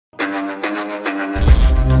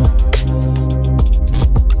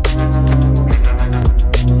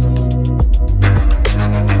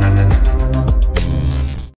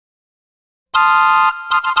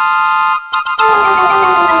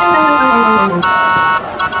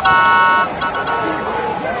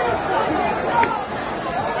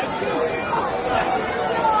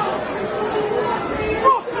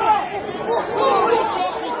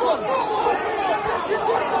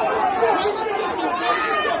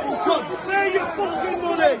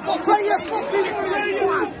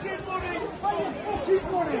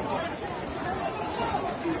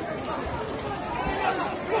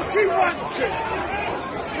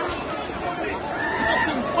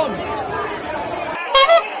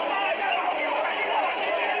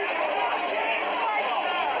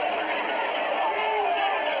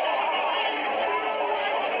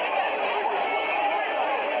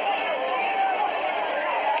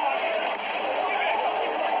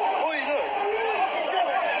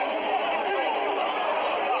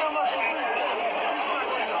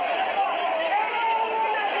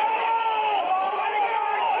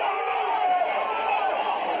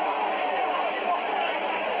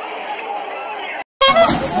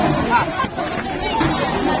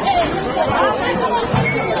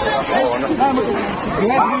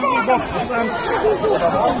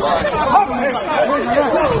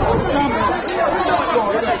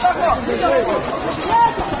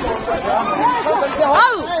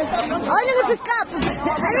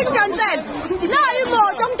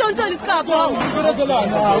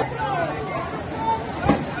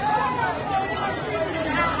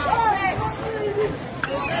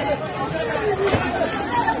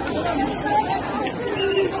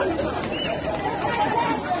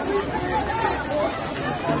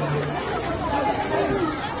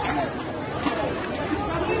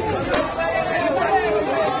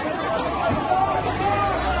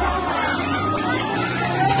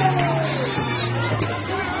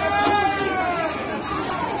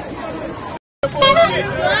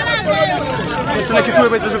Mercenaires qui tuent le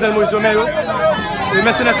président Jovenel Moïse Romero. Les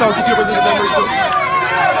mercenaires qui tuent le président Jovenel Moïse.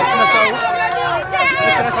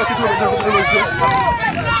 Mercenaires qui tuent le président Jovenel Moïse.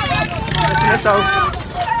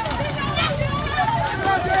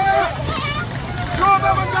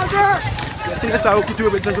 Mercenaires qui tuent le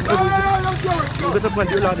président Jovenel Moïse.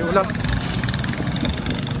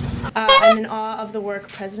 I'm in awe of the work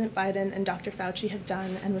President Biden and Dr. Fauci have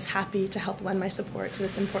done and was happy to help lend my support to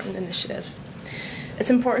this important initiative. It's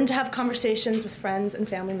important to have conversations with friends and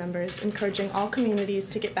family members, encouraging all communities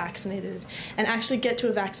to get vaccinated and actually get to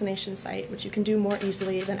a vaccination site, which you can do more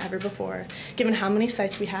easily than ever before, given how many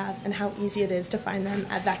sites we have and how easy it is to find them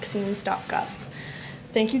at vaccines.gov.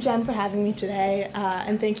 Thank you, Jen, for having me today,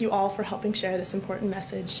 and thank you all for helping share this important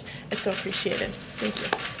message. It's so appreciated. Thank you.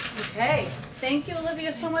 Okay. Thank you,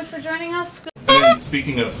 Olivia, so much for joining us. And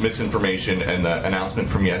speaking of misinformation and the announcement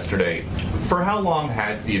from yesterday, for how long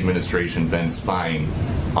has the administration been spying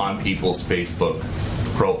on people's Facebook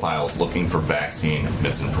profiles looking for vaccine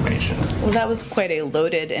misinformation? Well, that was quite a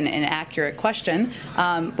loaded and inaccurate question,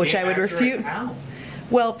 which I would refute. How?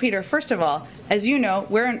 Well, Peter, first of all, as you know,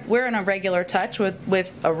 we're in a regular touch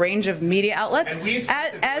with a range of media outlets.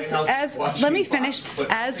 Let me finish.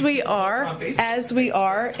 As we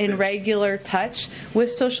are in regular touch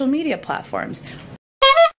with social media platforms.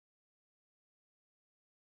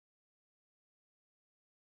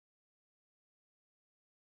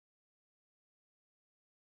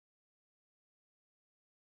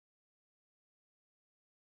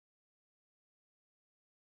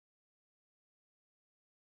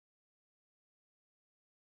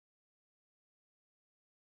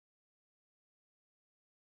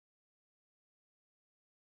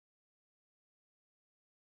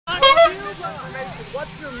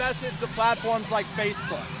 What's your message to platforms like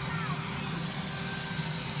Facebook?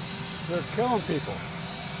 They're killing people.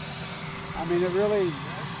 I mean, it really,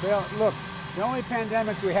 look, the only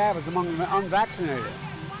pandemic we have is among the unvaccinated.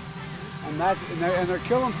 And they're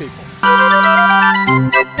killing people.